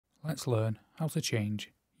Let's learn how to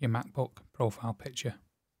change your MacBook profile picture.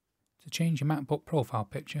 To change your MacBook profile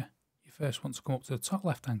picture, you first want to come up to the top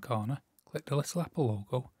left hand corner, click the little Apple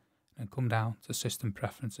logo, and then come down to System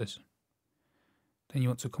Preferences. Then you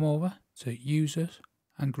want to come over to Users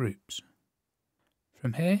and Groups.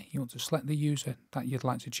 From here, you want to select the user that you'd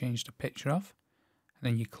like to change the picture of, and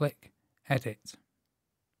then you click Edit.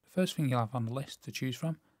 The first thing you'll have on the list to choose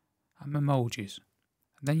from are emojis.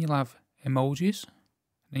 And then you'll have emojis.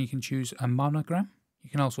 Then you can choose a monogram. You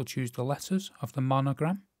can also choose the letters of the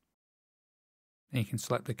monogram. Then you can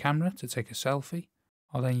select the camera to take a selfie,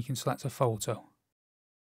 or then you can select a photo.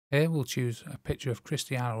 Here we'll choose a picture of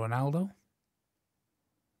Cristiano Ronaldo.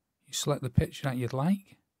 You select the picture that you'd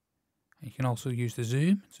like. And you can also use the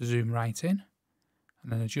zoom to zoom right in,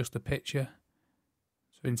 and then adjust the picture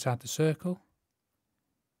so inside the circle.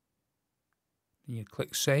 Then you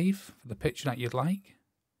click Save for the picture that you'd like.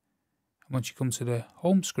 Once you come to the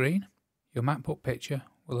home screen, your MacBook picture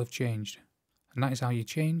will have changed. And that is how you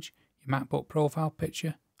change your MacBook profile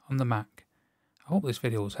picture on the Mac. I hope this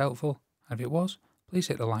video was helpful, and if it was, please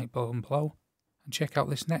hit the like button below and check out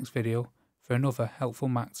this next video for another helpful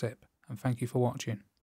Mac tip, and thank you for watching.